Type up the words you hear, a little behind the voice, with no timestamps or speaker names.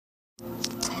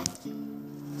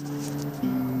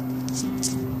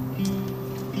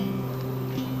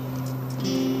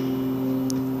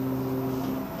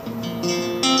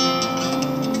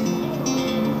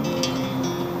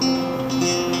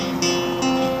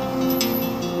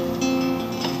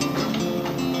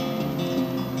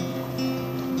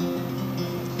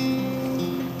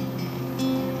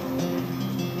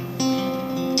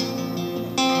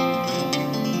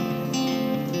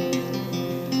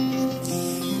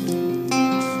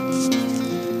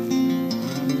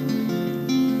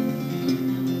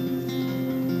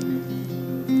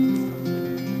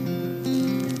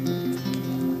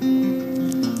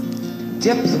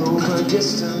Depth over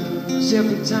distance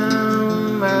every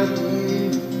time I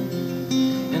do,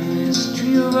 and this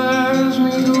tree of ours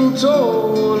may go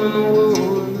tall in the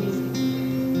wood,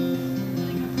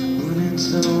 but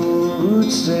it's the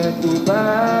roots that go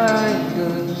bind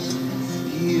us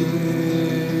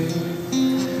here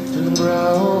to the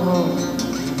ground.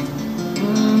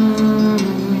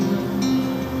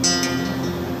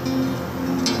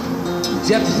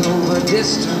 Depth over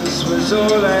distance was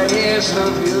all I asked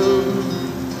of you,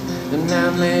 and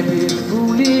I may be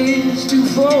foolish to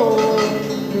fall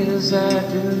as I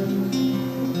do.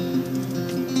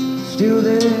 Still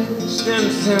there's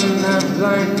strength in that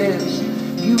blindness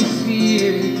you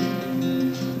feel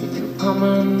if you're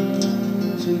coming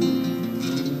to.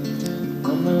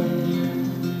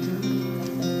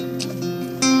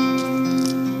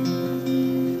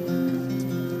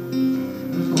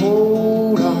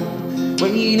 Hold on,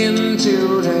 wait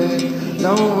until the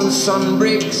long sun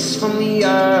breaks from the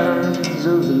arms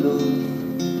of the Lord.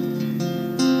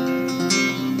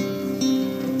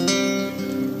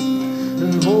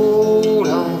 And hold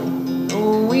on,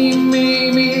 oh, we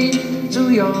may be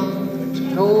too young to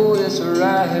know this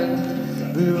right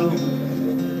road.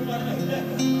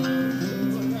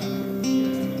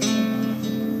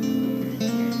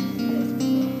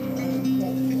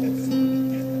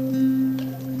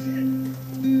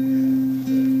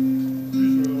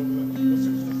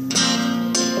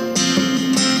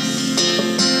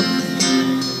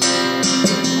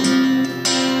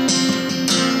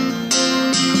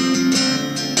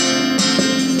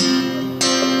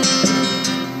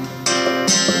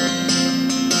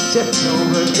 Depth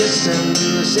over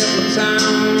distance every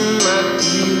time I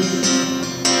do,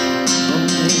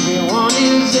 and everyone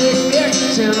is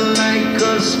acting like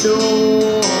a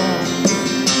storm.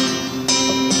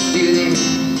 See the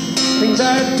things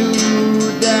I do,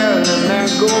 darling, I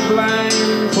go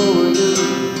blind for you.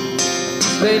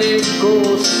 Just let it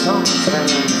go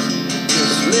sometimes,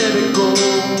 just let it go.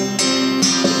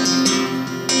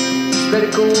 Let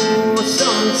it go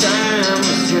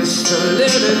sometimes, just to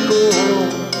let it go.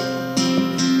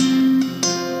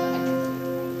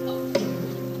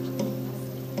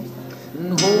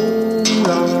 Hold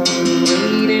on,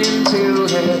 wait until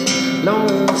that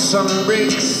long sun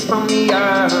breaks from the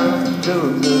arms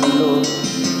of the Lord.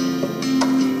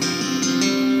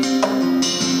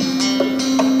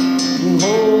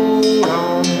 Hold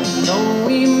on, no,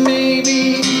 we may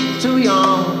be too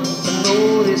young to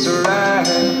know this right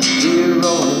here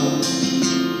wrong.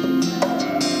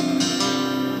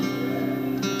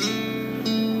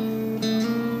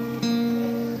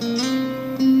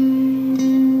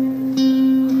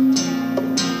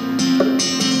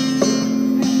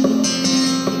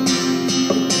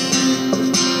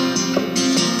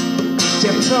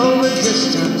 Depth over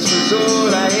distance was all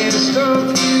I asked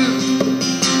of you,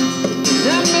 and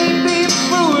I may be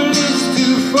foolish to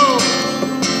fall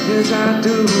as I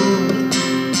do.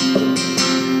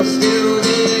 Still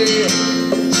there's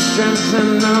strength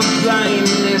in the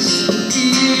blindness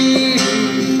here,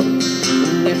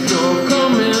 and if you're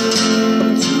coming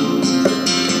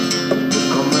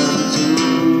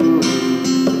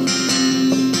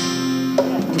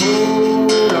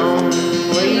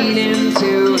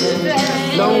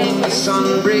the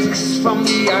sun breaks from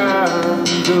the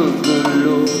arms of the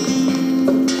Lord.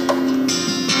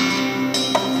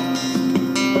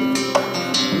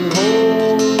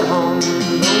 Hold on,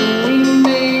 no, we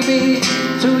may be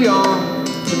too young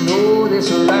to know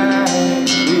this right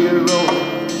here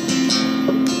wrong.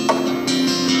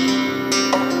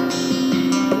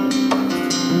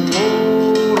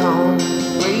 Hold on,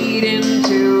 wait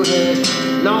until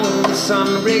the long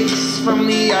sun breaks from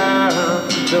the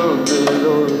arms of the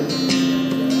Lord.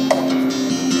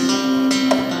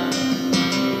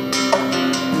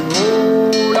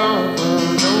 Hold on,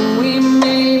 no, we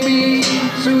may be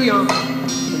too young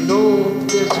to know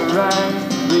this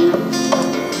right here.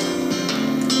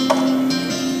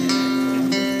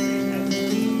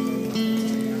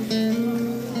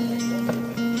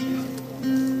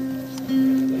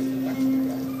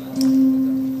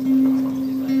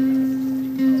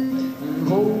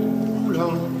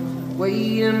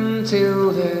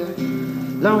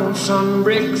 lonesome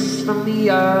bricks from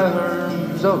the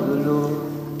arms of the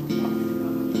Lord.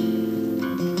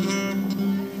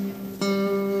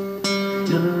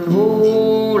 And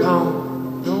hold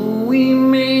on, though we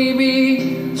may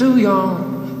be too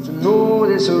young to know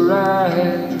this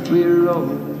right, we're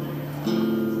all